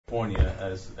California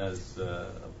as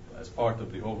part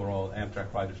of the overall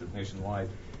Amtrak ridership nationwide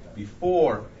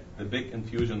before the big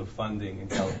infusion of funding in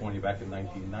California back in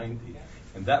 1990,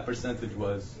 and that percentage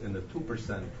was in the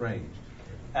 2% range.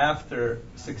 After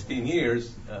 16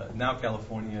 years, now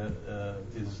California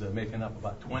is making up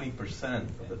about 20%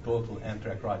 of the total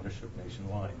Amtrak ridership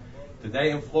nationwide.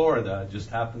 Today in Florida, it just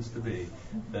happens to be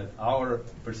that our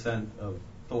percent of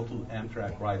total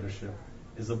Amtrak ridership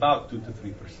is about 2 to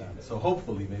 3%. So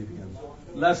hopefully, maybe in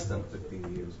less than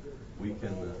 15 years, we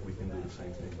can do the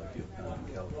same thing like you've done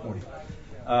in California.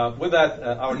 With that,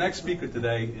 our next speaker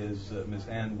today is Ms.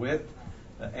 Ann Witt.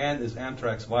 Ann is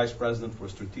Amtrak's Vice President for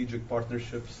Strategic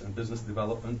Partnerships and Business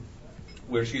Development,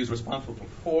 where she is responsible for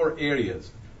 4 areas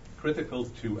critical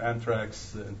to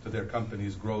Amtrak's and to their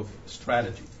company's growth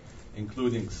strategy,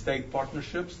 including state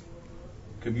partnerships,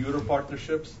 commuter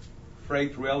partnerships,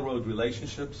 freight railroad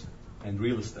relationships, and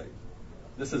real estate.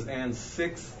 This is Ann's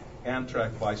 6th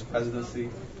Amtrak vice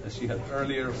presidency, as she had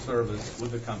earlier service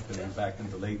with the company back in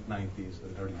the late 90s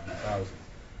and early 2000s.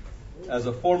 As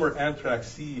a former Amtrak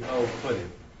CEO put it,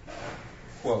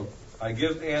 quote, "I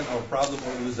give Ann our problem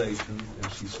organizations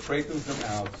and she straightens them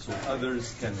out so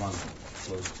others can run them,"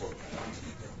 close quote.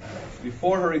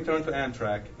 Before her return to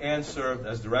Amtrak, Ann served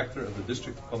as director of the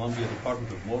District of Columbia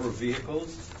Department of Motor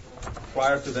Vehicles.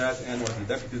 Prior to that, Ann was the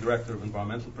deputy director of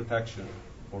environmental protection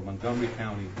for Montgomery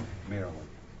County, Maryland.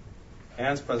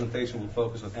 Ann's presentation will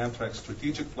focus on Amtrak's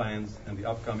strategic plans and the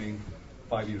upcoming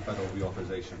 5-year federal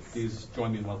reauthorization. Please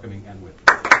join me in welcoming Ann Witt.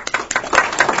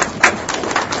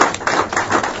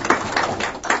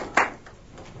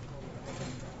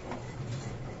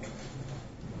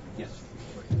 Yes.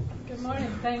 Good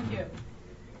morning. Thank you.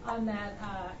 On that,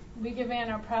 we give Ann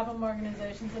our problem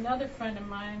organizations. Another friend of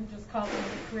mine just called me the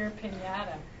career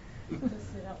pinata.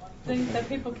 Just, things that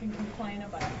people can complain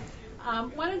about.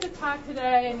 Wanted to talk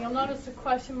today, and you'll notice a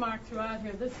question mark throughout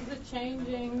here. This is a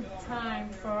changing time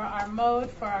for our mode,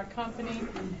 for our company,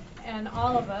 and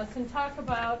all of us, and talk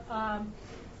about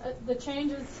the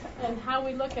changes and how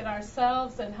we look at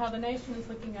ourselves and how the nation is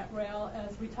looking at rail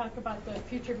as we talk about the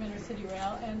future of intercity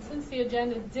rail. And since the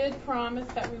agenda did promise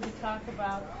that we would talk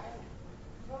about,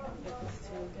 get this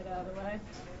to get out of the way.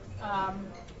 I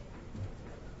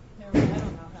don't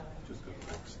know how to. Just go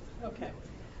next. Okay.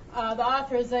 The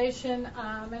authorization,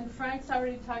 and Frank's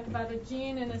already talked about it,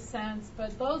 Gene in a sense,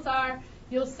 but those are,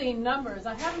 you'll see numbers.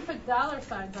 I haven't put dollar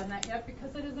signs on that yet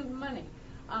because it isn't money.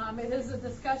 It is a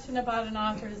discussion about an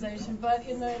authorization, but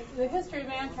in the history of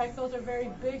Amtrak, those are very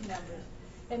big numbers.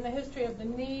 In the history of the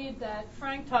need that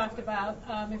Frank talked about,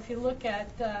 if you look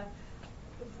at,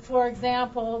 for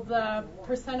example, the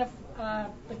percent of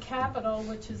the capital,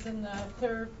 which is in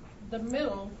the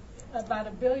middle, about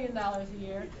 $1 billion a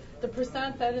year, the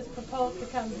percent that is proposed to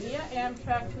come via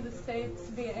Amtrak to the states,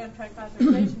 via Amtrak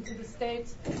authorization to the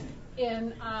states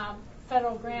in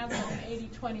federal grants of an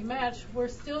 80-20 match, we're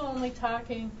still only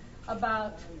talking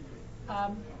about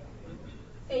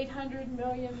 $800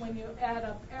 million when you add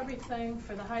up everything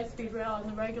for the high-speed rail and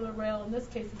the regular rail. In this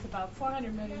case, it's about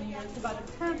 $400 million a year. It's about a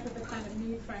tenth of the kind of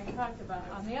need Frank talked about.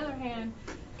 On the other hand,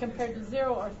 compared to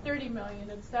 0 or $30 million,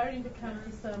 it's starting to come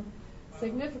to some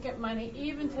significant money,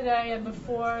 even today and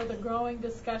before the growing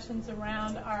discussions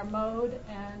around our mode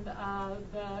and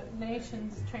the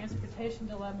nation's transportation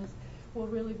dilemmas will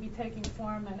really be taking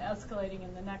form and escalating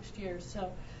in the next year.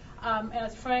 So,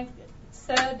 as Frank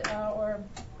said,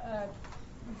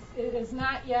 it is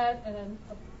not yet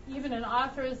even an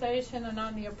authorization, and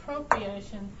on the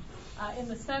appropriation in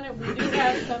the Senate, we do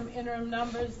have some interim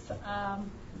numbers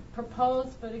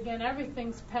proposed, but again,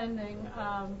 everything's pending.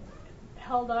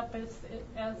 Held up as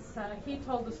he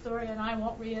told the story, and I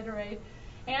won't reiterate.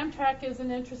 Amtrak is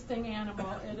an interesting animal.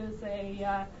 It is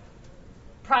a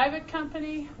private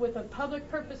company with a public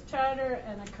purpose charter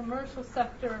and a commercial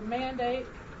sector mandate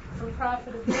for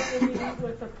profitability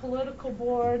with a political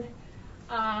board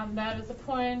that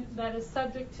is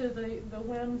subject to the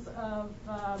whims of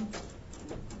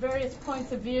various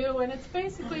points of view, and it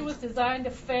basically was designed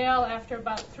to fail after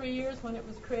about 3 years when it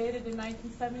was created in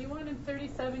 1971, and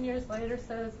 37 years later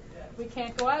says we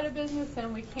can't go out of business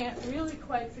and we can't really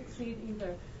quite succeed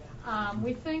either.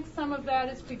 We think some of that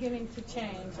is beginning to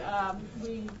change.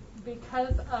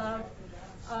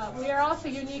 We are also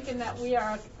unique in that we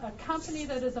are a company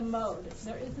that is a mode.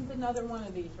 There isn't another one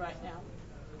of these right now.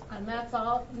 And that's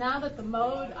all. Now that the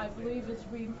mode, I believe, is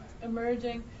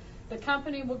re-emerging, the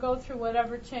company will go through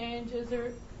whatever change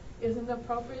isn't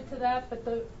appropriate to that, but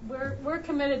we're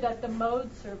committed that the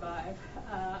mode survive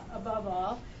above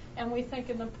all, and we think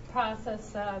in the process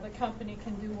the company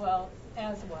can do well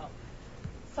as well.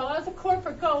 So as a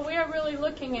corporate goal, we are really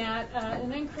looking at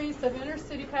an increase of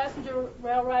intercity passenger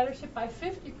rail ridership by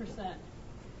 50%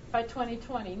 by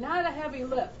 2020. Not a heavy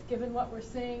lift, given what we're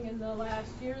seeing in the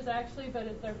last years, actually,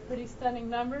 but they're pretty stunning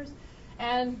numbers.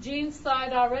 And Gene's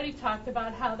slide already talked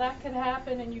about how that could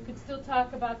happen, and you could still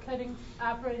talk about cutting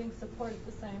operating support at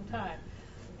the same time.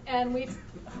 And we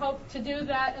hope to do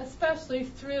that especially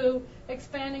through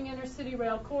expanding intercity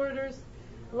rail corridors,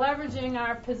 leveraging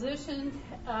our position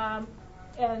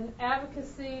and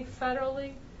advocacy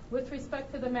federally with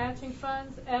respect to the matching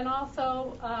funds, and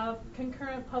also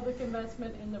concurrent public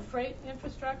investment in the freight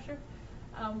infrastructure.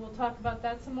 We'll talk about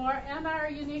that some more, and our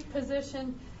unique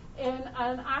position in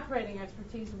an operating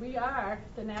expertise. We are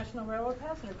the National Railroad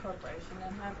Passenger Corporation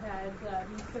and have had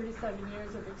these 37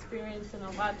 years of experience and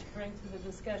a lot to bring to the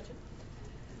discussion.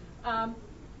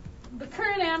 The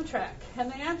current Amtrak, and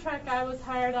the Amtrak I was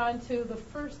hired onto the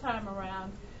first time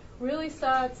around, really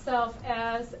saw itself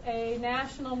as a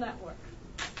national network.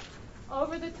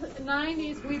 Over the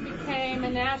 90s, we became a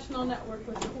national network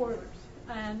with corridors.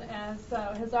 And as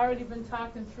has already been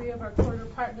talked, and 3 of our corridor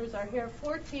partners are here,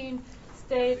 14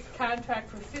 states contract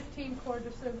for 15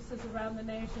 corridor services around the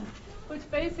nation, which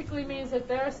basically means that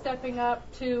they're stepping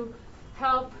up to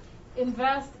help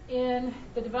invest in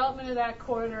the development of that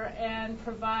corridor and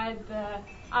provide the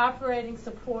operating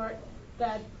support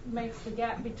that makes the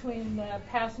gap between the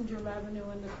passenger revenue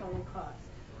and the total cost.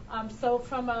 So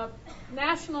from a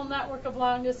national network of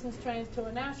long-distance trains to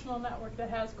a national network that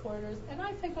has corridors, and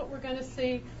I think what we're going to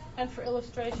see, and for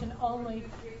illustration only,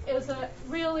 is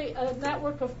really a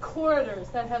network of corridors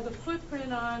that has a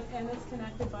footprint on and is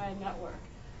connected by a network.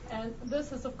 And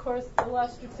this is, of course,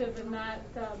 illustrative in that,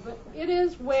 but it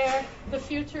is where the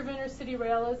future of intercity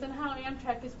rail is and how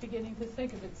Amtrak is beginning to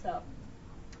think of itself.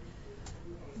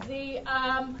 The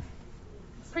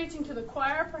preaching to the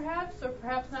choir, perhaps, or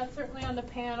perhaps not, certainly on the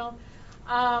panel,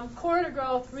 corridor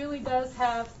growth really does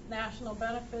have national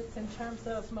benefits in terms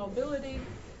of mobility,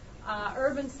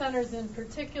 urban centers in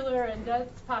particular, and dense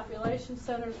population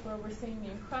centers where we're seeing the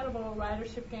incredible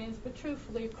ridership gains, but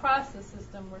truthfully, across the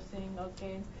system we're seeing those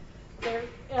gains. There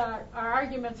are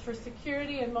arguments for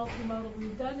security and multimodal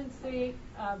redundancy,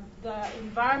 the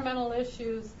environmental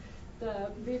issues,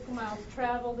 the vehicle miles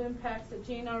traveled impacts that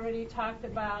Gene already talked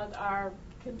about, are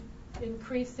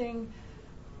increasing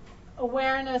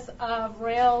awareness of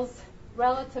rail's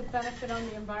relative benefit on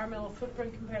the environmental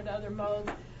footprint compared to other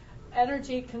modes,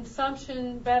 energy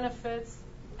consumption benefits,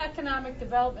 economic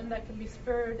development that can be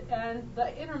spurred, and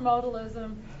the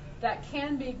intermodalism that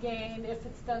can be gained if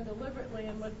it's done deliberately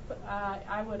and with,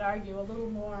 I would argue, a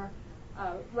little more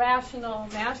rational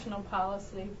national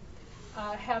policy,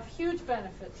 have huge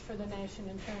benefits for the nation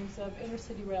in terms of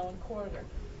intercity rail and corridor.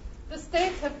 The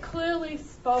states have clearly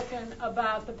spoken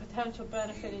about the potential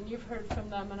benefit, and you've heard from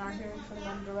them and are hearing from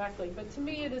them directly. But to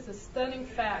me, it is a stunning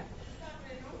fact,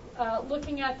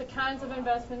 looking at the kinds of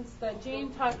investments that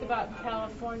Gene talked about in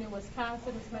California,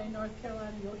 Wisconsin, Maine, North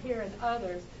Carolina, you'll hear in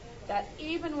others, that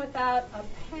even without a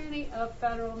penny of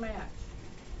federal match,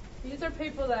 these are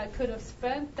people that could have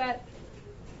spent that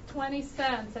 20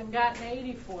 cents and gotten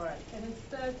 80 for it, and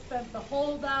instead spent the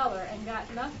whole dollar and got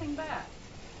nothing back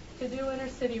to do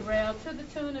intercity rail, to the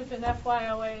tune of, in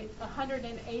FY08,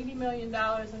 $180 million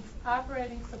in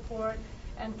operating support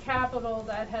and capital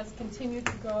that has continued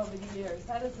to grow over the years.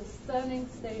 That is a stunning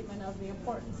statement of the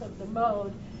importance of the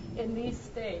mode in these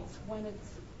states when it's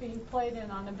being played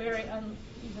in on a very uneven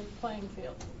playing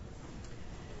field.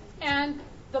 And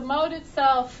the mode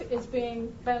itself is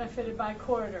being benefited by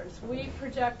corridors. We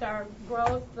project our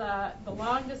growth. The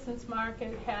long-distance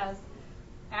market has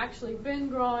actually been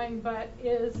growing, but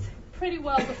is pretty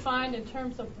well defined in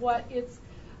terms of what its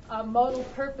modal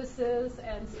purpose is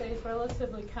and stays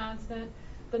relatively constant.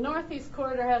 The Northeast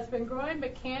corridor has been growing,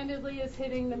 but candidly is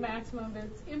hitting the maximum of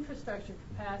its infrastructure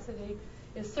capacity,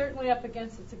 is certainly up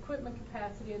against its equipment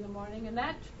capacity in the morning, and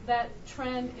that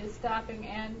trend is stopping.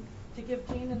 And to give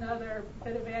Gene another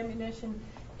bit of ammunition,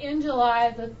 in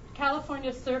July, the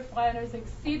California surfliners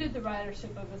exceeded the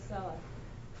ridership of Acela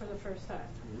for the first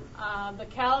time. The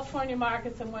California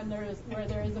markets, and where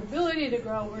there is ability to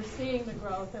grow, we're seeing the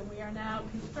growth, and we are now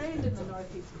constrained in the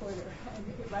Northeast corridor. And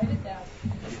you can write it down.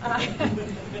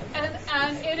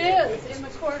 And it is in the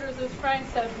corridors, as Frank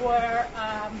said, where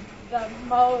the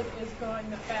mode is growing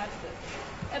the fastest.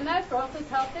 And that growth has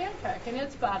helped Amtrak in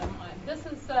its bottom line. This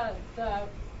is the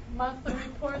monthly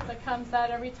report that comes out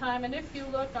every time. And if you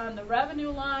look on the revenue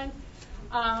line,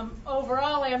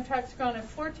 overall Amtrak's grown at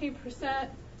 14%.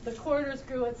 The corridors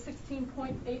grew at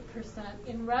 16.8%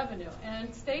 in revenue.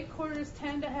 And state corridors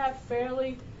tend to have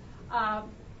fairly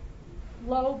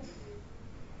low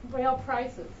rail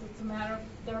prices. It's a matter of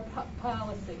their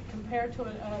policy. Compared to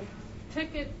a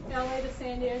ticket, LA to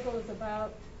San Diego is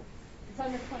it's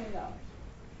under $20.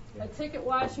 A ticket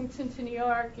Washington to New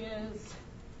York is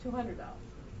 $200.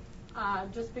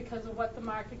 Just because of what the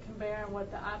market can bear and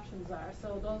what the options are.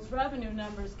 So those revenue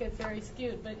numbers get very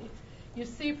skewed. But you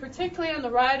see, particularly on the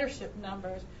ridership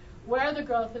numbers, where the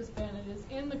growth has been. It is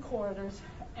in the corridors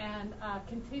and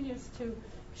continues to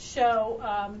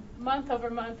show month over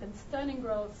month and stunning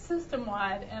growth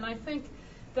system-wide. And I think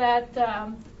that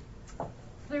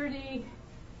 30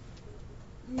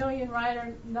 million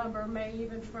rider number may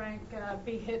even, Frank,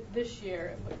 be hit this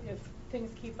year if things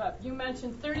keep up. You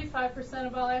mentioned 35%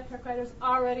 of all Amtrak riders,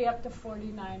 already up to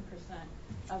 49%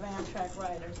 of Amtrak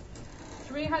riders.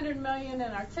 300 million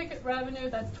in our ticket revenue,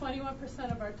 that's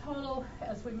 21% of our total.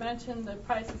 As we mentioned, the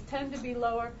prices tend to be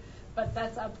lower, but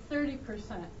that's up 30%.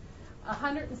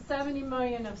 170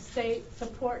 million of state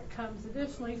support comes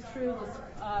additionally through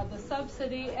the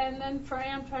subsidy, and then for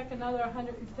Amtrak another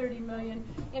 130 million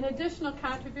in additional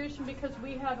contribution because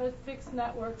we have a fixed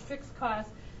network, fixed cost.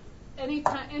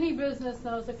 Any business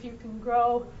knows if you can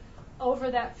grow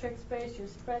over that fixed base, you're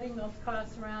spreading those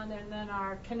costs around, and then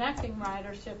our connecting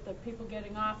ridership, the people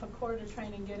getting off a corridor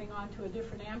train and getting onto a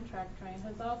different Amtrak train,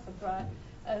 has also brought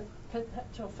a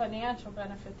potential financial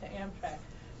benefit to Amtrak.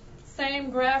 Same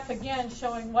graph again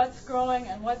showing what's growing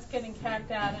and what's getting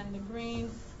capped out, and the green,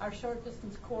 our short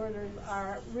distance corridors,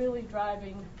 are really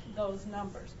driving those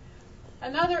numbers.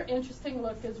 Another interesting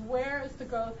look is where is the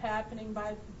growth happening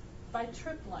by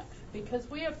trip length, because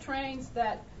we have trains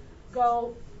that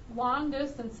go long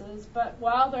distances, but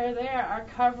while they're there are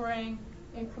covering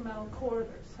incremental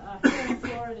corridors. Here in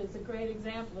Florida is a great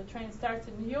example. The train starts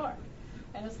in New York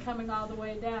and is coming all the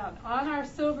way down. On our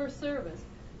silver service,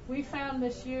 we found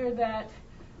this year that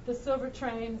the silver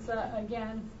trains,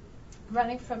 again,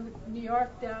 running from New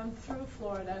York down through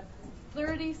Florida,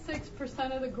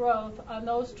 36% of the growth on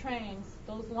those trains,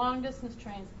 those long-distance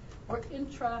trains, were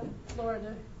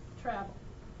intra-Florida travel.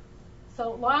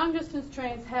 So long-distance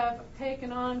trains have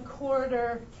taken on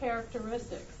corridor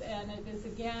characteristics, and it is,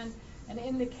 again, an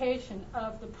indication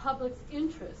of the public's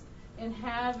interest in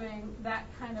having that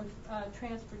kind of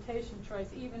transportation choice,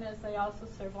 even as they also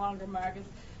serve longer markets.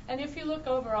 And if you look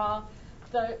overall,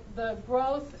 the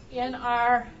growth in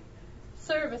our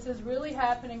service is really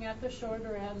happening at the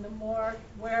shorter end, the more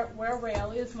where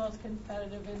rail is most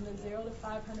competitive in the 0 to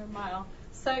 500 mile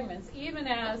segments, even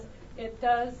as it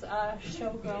does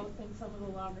show growth in some of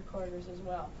the longer corridors as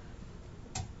well.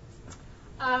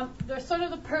 There's sort of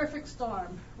the perfect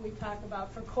storm we talk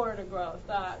about for corridor growth.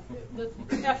 The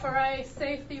FRA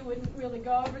safety wouldn't really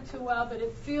go over too well, but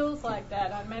it feels like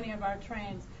that on many of our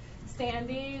trains.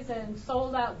 Standees and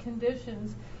sold-out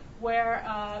conditions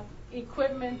where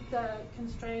equipment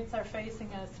constraints are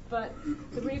facing us. But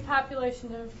the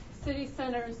repopulation of city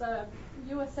centers,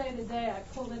 USA Today, I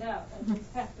pulled it out. I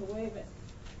just have to wave it.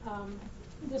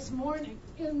 This morning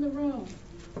in the room.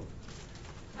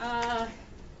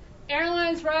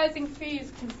 Airlines' rising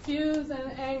fees confuse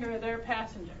and anger their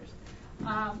passengers.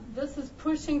 This is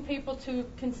pushing people to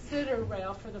consider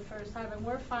rail for the first time, and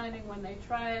we're finding when they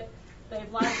try it,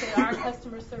 they've liked it. Our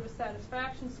customer service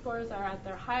satisfaction scores are at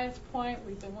their highest point.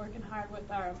 We've been working hard with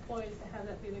our employees to have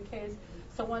that be the case,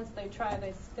 so once they try,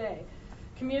 they stay.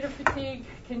 Commuter fatigue,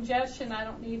 congestion, I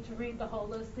don't need to read the whole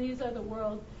list. These are the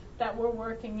world that we're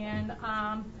working in.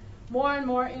 More and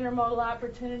more intermodal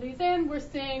opportunities, and we're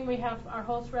seeing, we have our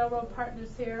host railroad partners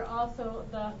here, also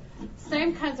the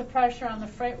same kinds of pressure on the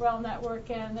freight rail network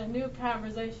and a new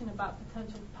conversation about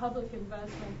potential public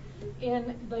investment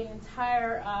in the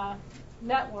entire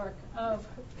network of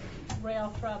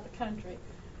rail throughout the country.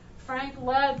 Frank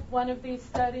led one of these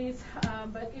studies,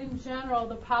 but in general,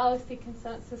 the policy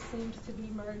consensus seems to be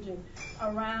merging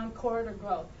around corridor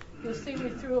growth. You'll see we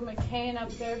threw a McCain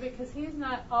up there because he's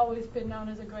not always been known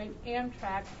as a great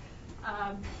Amtrak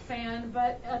fan,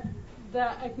 but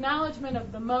the acknowledgement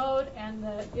of the mode and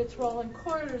its role in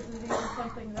corridors is even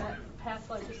something that passed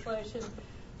legislation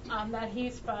that he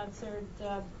sponsored,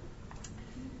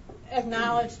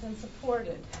 acknowledged and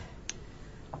supported.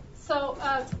 So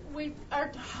we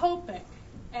are hoping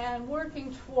and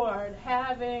working toward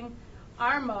having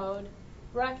our mode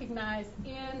recognized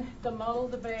in the modal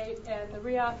debate and the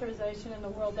reauthorization in the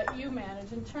world that you manage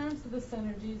in terms of the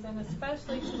synergies, and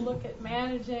especially to look at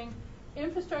managing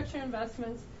infrastructure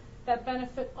investments that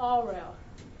benefit all rail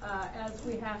as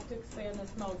we have to expand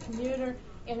this mode. Commuter,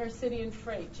 intercity, and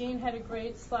freight. Gene had a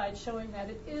great slide showing that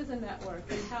it is a network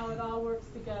and how it all works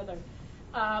together.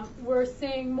 We're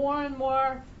seeing more and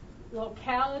more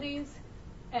localities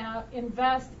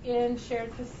invest in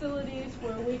shared facilities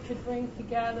where we could bring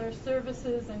together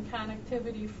services and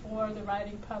connectivity for the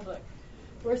riding public.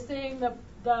 We're seeing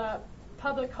the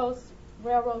public host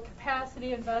railroad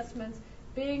capacity investments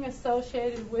being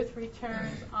associated with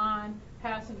returns on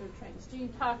passenger trains.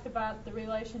 Gene talked about the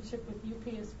relationship with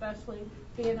UP, especially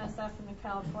BNSF in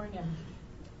California.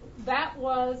 That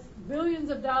was billions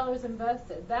of dollars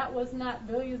invested. That was not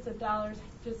billions of dollars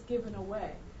just given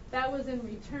away. That was in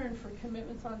return for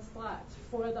commitments on slots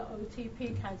for the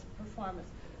OTP kinds of performance.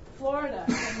 Florida,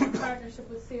 in partnership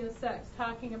with CSX,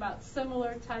 talking about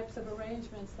similar types of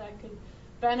arrangements that could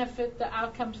benefit the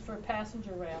outcomes for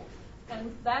passenger rail.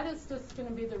 And that is just going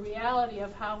to be the reality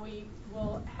of how we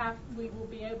will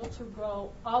be able to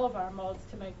grow all of our modes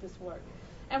to make this work.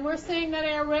 And we're seeing that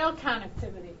air rail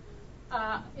connectivity.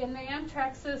 In the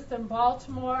Amtrak system,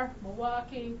 Baltimore,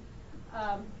 Milwaukee,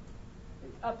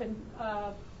 up in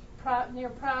near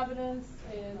Providence,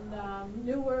 in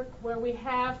Newark, where we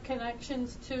have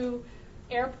connections to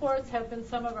airports, have been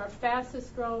some of our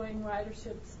fastest growing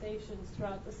ridership stations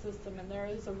throughout the system, and there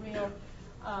is a real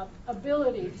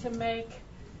ability to make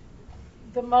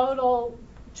the modal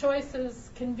choices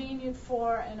convenient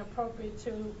for and appropriate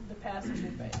to the passenger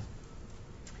base.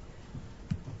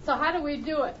 So how do we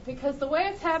do it? Because the way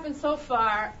it's happened so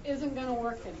far isn't going to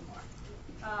work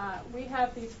anymore. We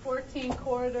have these 14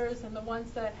 corridors, and the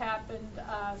ones that happened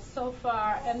so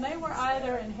far, and they were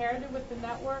either inherited with the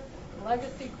network,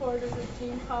 legacy corridors as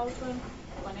Gene calls them,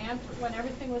 when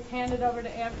everything was handed over to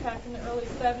Amtrak in the early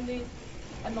 70s,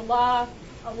 and the law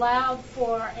allowed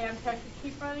for Amtrak to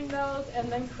keep running those,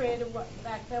 and then created what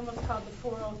back then was called the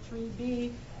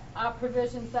 403B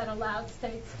provisions that allowed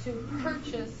states to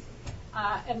purchase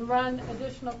and run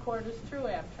additional corridors through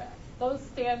Amtrak. Those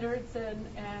standards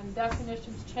and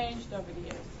definitions changed over the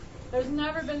years. There's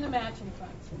never been the matching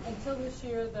funds until this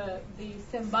year, the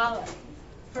symbolic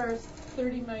first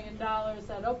 $30 million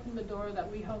that opened the door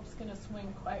that we hope is going to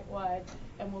swing quite wide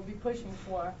and we'll be pushing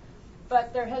for.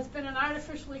 But there has been an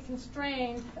artificially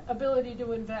constrained ability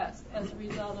to invest as a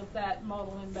result of that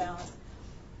modal imbalance.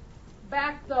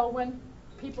 Back, though, when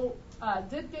people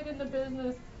did get in the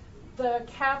business, the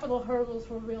capital hurdles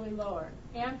were really lower.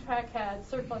 Amtrak had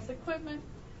surplus equipment.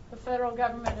 The federal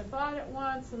government had bought it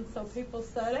once, and so people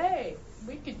said, hey,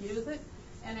 we could use it.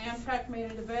 And Amtrak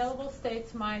made it available.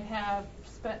 States might have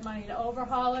spent money to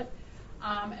overhaul it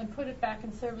and put it back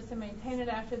in service and maintain it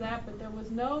after that, but there was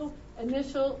no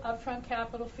initial upfront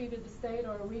capital fee to the state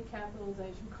or a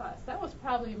recapitalization cost. That was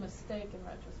probably a mistake in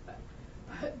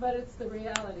retrospect, but it's the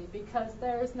reality, because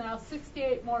there's now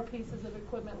 68 more pieces of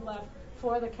equipment left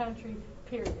for the country,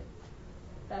 period.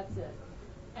 That's it.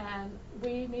 And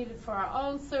we need it for our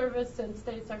own service, and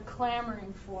states are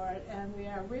clamoring for it, and we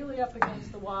are really up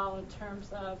against the wall in terms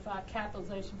of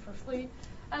capitalization for fleet.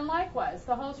 And likewise,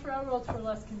 the host railroads were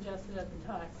less congested at the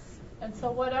time. And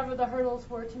so whatever the hurdles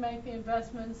were to make the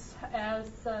investments as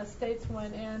states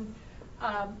went in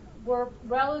were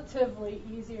relatively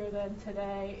easier than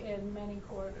today in many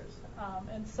corridors.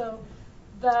 And so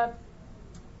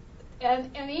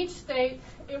and each state,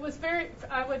 it was very,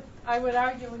 I would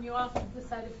argue, when you all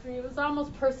decided free, it was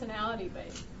almost personality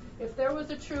based. If there was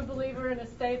a true believer in a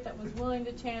state that was willing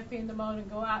to champion the mode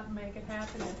and go out and make it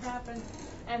happen, it happened.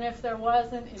 And if there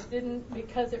wasn't, it didn't,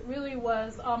 because it really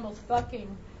was almost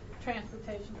bucking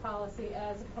transportation policy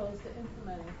as opposed to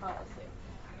implementing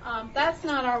policy. That's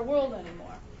not our world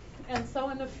anymore. And so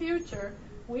in the future,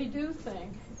 we do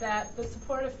think that the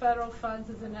support of federal funds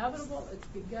is inevitable. It's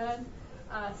begun.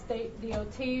 State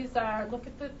DOTs are, look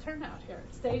at the turnout here,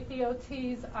 state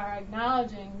DOTs are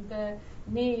acknowledging the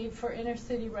need for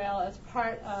intercity rail as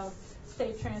part of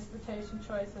state transportation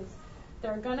choices.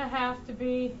 There are going to have to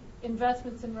be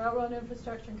investments in railroad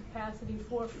infrastructure and capacity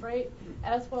for freight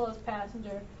as well as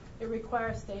passenger. It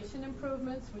requires station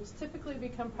improvements, which typically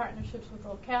become partnerships with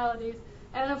localities,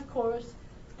 and of course,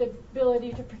 the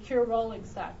ability to procure rolling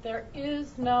stock. There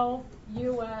is no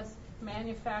U.S.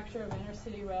 manufacturer of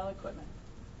intercity rail equipment.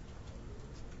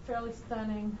 Fairly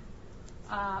stunning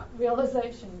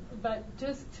realization, but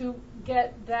just to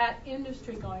get that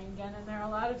industry going again, and there are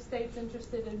a lot of states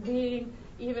interested in being,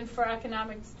 even for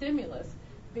economic stimulus,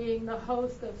 being the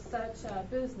host of such a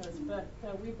business, but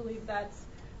we believe that's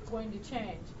going to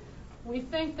change. We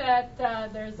think that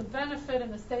there's a benefit,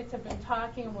 and the states have been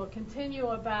talking and will continue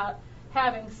about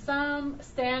having some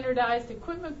standardized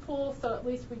equipment pool, so at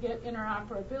least we get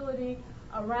interoperability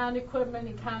around equipment,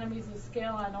 economies of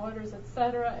scale on orders, et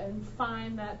cetera, and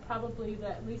find that probably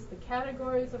at least the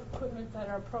categories of equipment that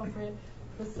are appropriate,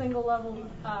 the single level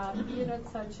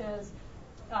units such as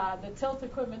the tilt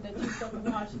equipment that used up in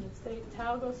Washington State,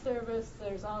 Talgo service.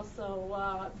 There's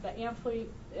also the Amfleet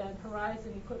and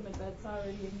Horizon equipment that's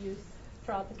already in use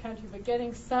throughout the country. But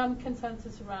getting some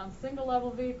consensus around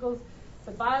single-level vehicles,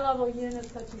 the bi-level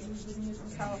units such as we've been using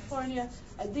in California,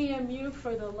 a DMU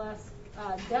for the less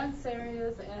dense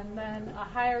areas, and then a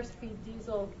higher speed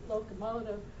diesel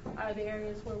locomotive are the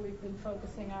areas where we've been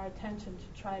focusing our attention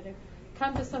to try to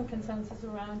come to some consensus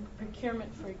around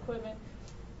procurement for equipment.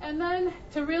 And then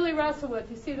to really wrestle with,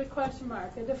 you see the question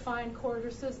mark, a defined corridor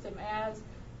system as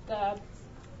the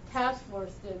task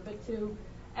force did, but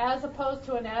as opposed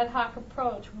to an ad hoc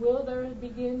approach, will there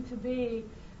begin to be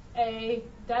a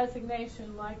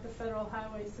designation like the federal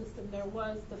highway system? There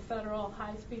was the federal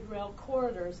high-speed rail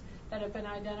corridors that have been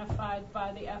identified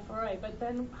by the FRA. But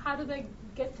then how do they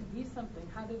get to be something?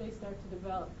 How do they start to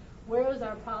develop? Where is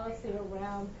our policy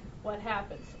around what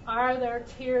happens? Are there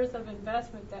tiers of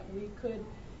investment that we could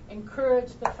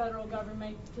encourage the federal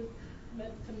government to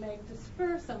make to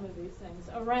spur some of these things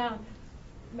around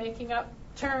making up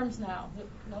terms now?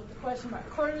 Note the question mark.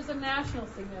 Corridors of national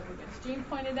significance. Gene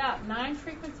pointed out 9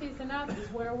 frequencies and up is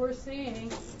where we're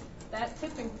seeing that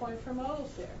tipping point for modal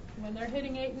share. When they're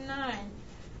hitting 8 and 9,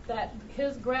 that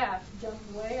his graph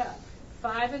jumped way up.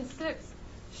 5 and 6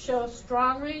 show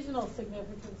strong regional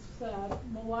significance.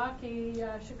 Milwaukee,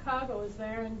 Chicago is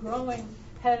there and growing,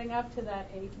 heading up to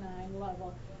that 8-9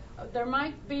 level. There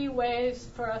might be ways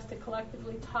for us to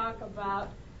collectively talk about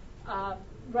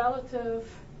relative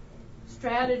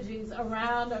strategies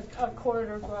around a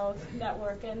corridor growth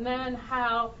network, and then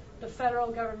how the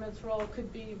federal government's role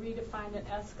could be redefined and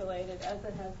escalated as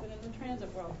it has been in the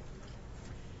transit world.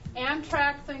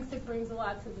 Amtrak thinks it brings a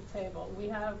lot to the table. We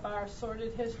have our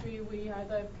sordid history. We are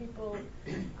the people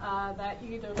that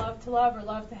either love to love or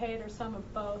love to hate, or some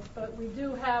of both. But we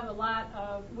do have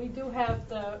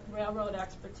the railroad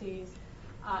expertise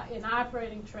in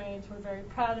operating trains. We're very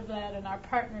proud of that, and our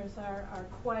partners are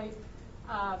quite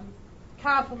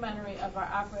complimentary of our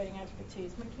operating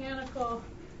expertise. Mechanical,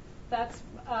 that's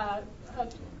a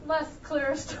less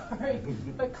clear story,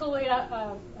 but clearly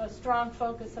a strong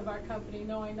focus of our company,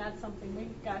 knowing that's something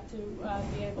we've got to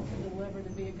be able to deliver to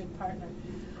be a good partner.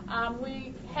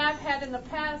 We have had in the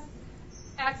past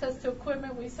access to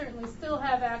equipment. We certainly still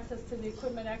have access to the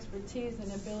equipment expertise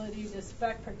and ability to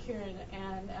spec, procure,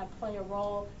 and play a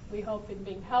role, we hope, in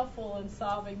being helpful in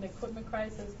solving the equipment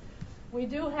crisis. We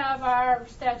do have our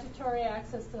statutory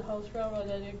access to the host railroad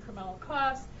at incremental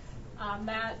cost.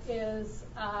 That is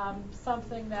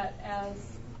something that,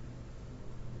 as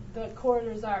the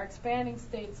corridors are expanding,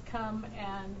 states come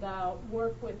and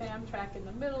work with Amtrak in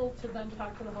the middle to then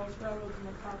talk to the host railroads, and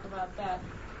we'll talk about that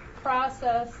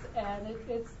process. And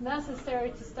it's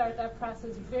necessary to start that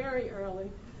process very early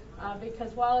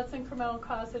because while it's incremental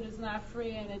cost, it is not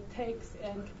free, and it takes,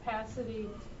 and capacity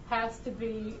has to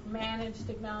be managed,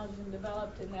 acknowledged, and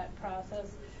developed in that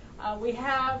process. We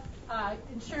have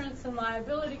insurance and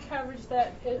liability coverage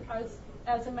that is,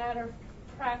 as a matter of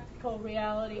practical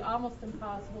reality, almost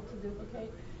impossible to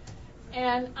duplicate.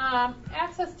 And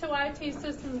access to IT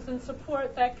systems and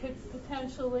support that could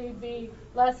potentially be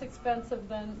less expensive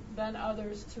than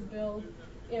others to build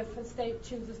if a state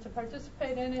chooses to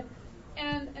participate in it.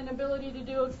 And an ability to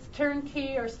do a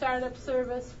turnkey or startup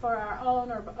service for our own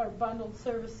or bundled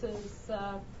services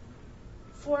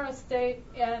for a state,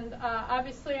 and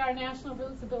obviously our national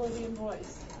visibility and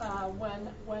voice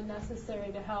when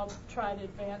necessary to help try to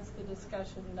advance the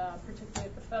discussion, particularly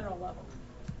at the federal level.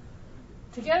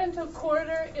 To get into a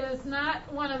corridor is not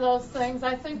one of those things.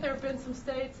 I think there have been some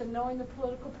states, and knowing the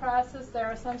political process, there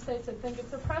are some states that think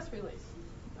it's a press release.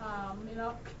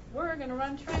 We're going to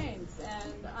run trains,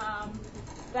 and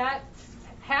that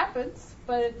happens,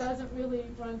 but it doesn't really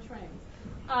run trains.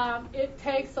 It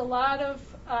takes a lot of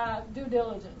due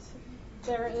diligence.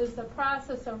 There is a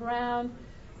process around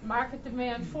market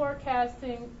demand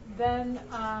forecasting, then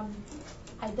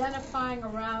identifying a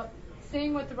route,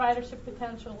 seeing what the ridership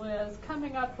potential is,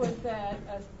 coming up with a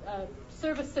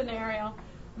service scenario,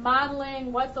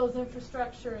 modeling what those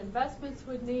infrastructure investments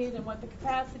would need and what the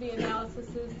capacity analysis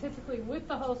is, typically with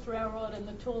the host railroad and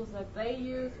the tools that they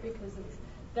use, because it's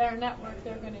their network,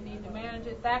 they're going to need to manage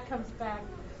it. That comes back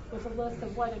with a list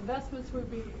of what investments would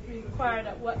be required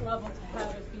at what level to have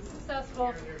it be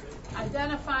successful,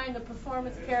 identifying the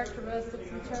performance characteristics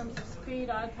in terms of speed,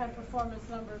 on-time performance,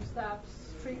 number of stops,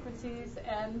 frequencies,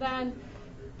 and then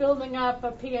building up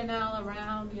a P&L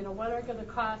around, what are going to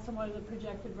cost and what are the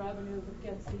projected revenues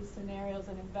against these scenarios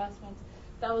and investments.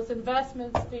 Those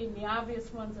investments being the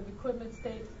obvious ones of equipment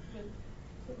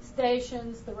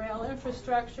stations, the rail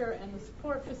infrastructure, and the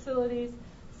support facilities.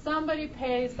 Somebody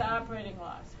pays the operating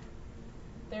loss.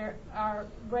 there are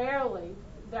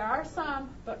some,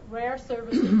 but rare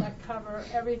services that cover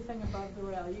everything above the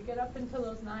rail. You get up into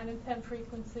those 9 and 10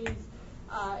 frequencies,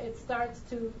 it starts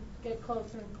to get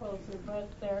closer and closer, but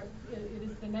it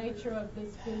is the nature of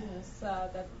this business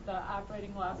that the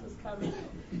operating losses cover.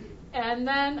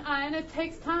 And it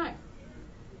takes time.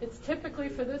 It's typically,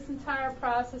 for this entire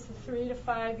process, a 3 to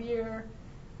 5 year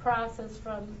process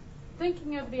from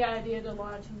thinking of the idea to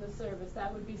launching the service.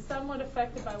 That would be somewhat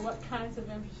affected by what kinds of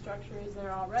infrastructure is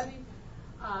there already,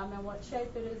 and what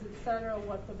shape it is, et cetera,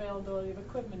 what the availability of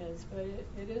equipment is. But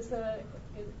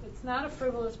it's not a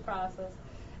frivolous process.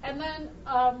 And then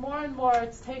more and more,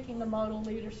 it's taking the modal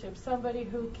leadership, somebody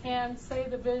who can say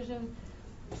the vision,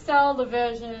 sell the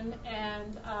vision,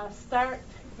 and start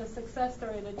the success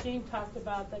story that Gene talked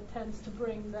about that tends to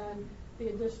bring then the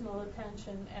additional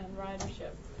attention and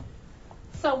ridership.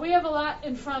 So we have a lot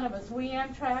in front of us. We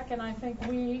Amtrak, and I think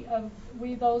we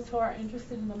those who are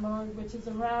interested in the mode, which is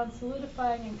around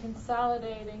solidifying and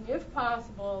consolidating, if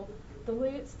possible,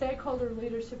 the stakeholder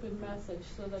leadership and message,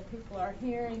 so that people are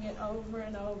hearing it over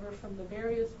and over from the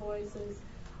various voices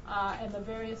and the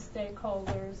various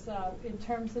stakeholders in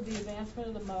terms of the advancement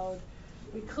of the mode.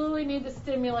 We clearly need to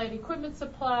stimulate equipment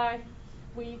supply.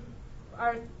 We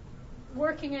are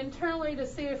working internally to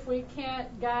see if we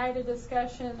can't guide a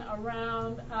discussion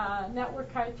around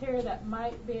network criteria that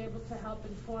might be able to help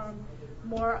inform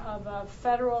more of a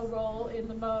federal role in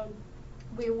the mode.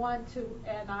 We want to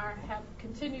and have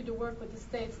continued to work with the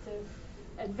states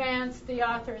to advance the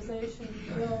authorization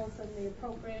bills and the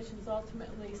appropriations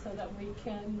ultimately, so that we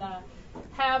can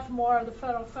have more of the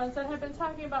federal funds. I have been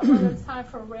talking about whether it's time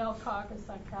for a rail caucus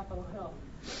on Capitol Hill.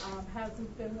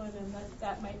 Hasn't been one, and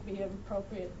that might be an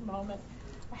appropriate moment.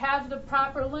 Have the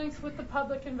proper links with the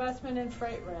public investment in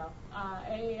freight rail.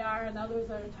 AAR and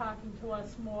others are talking to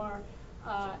us more,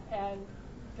 and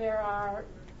there are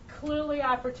clearly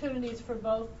opportunities for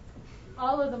both,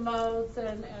 all of the modes,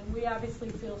 and we obviously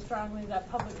feel strongly that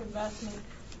public investment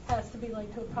has to be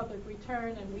linked to a public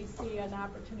return, and we see an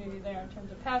opportunity there in terms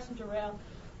of passenger rail.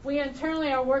 We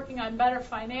internally are working on better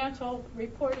financial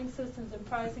reporting systems and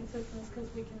pricing systems, because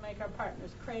we can make our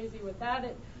partners crazy without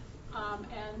it.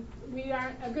 And we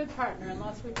aren't a good partner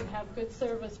unless we can have good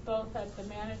service both at the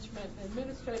management and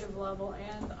administrative level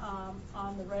and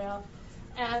on the rail.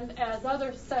 And as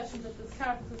other sessions at this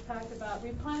conference have talked about,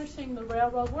 replenishing the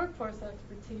railroad workforce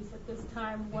expertise at this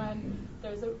time when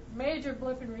there's a major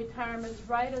blip in retirements,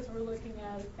 right as we're looking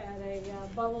at a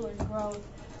bubble in growth,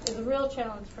 is a real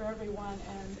challenge for everyone,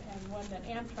 and one that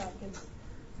Amtrak is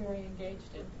very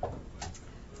engaged in.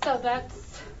 So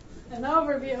that's an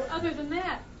overview. Other than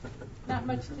that, not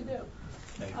much to do.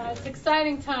 It's an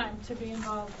exciting time to be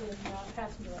involved in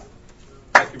passenger rail.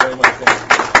 Thank you very much.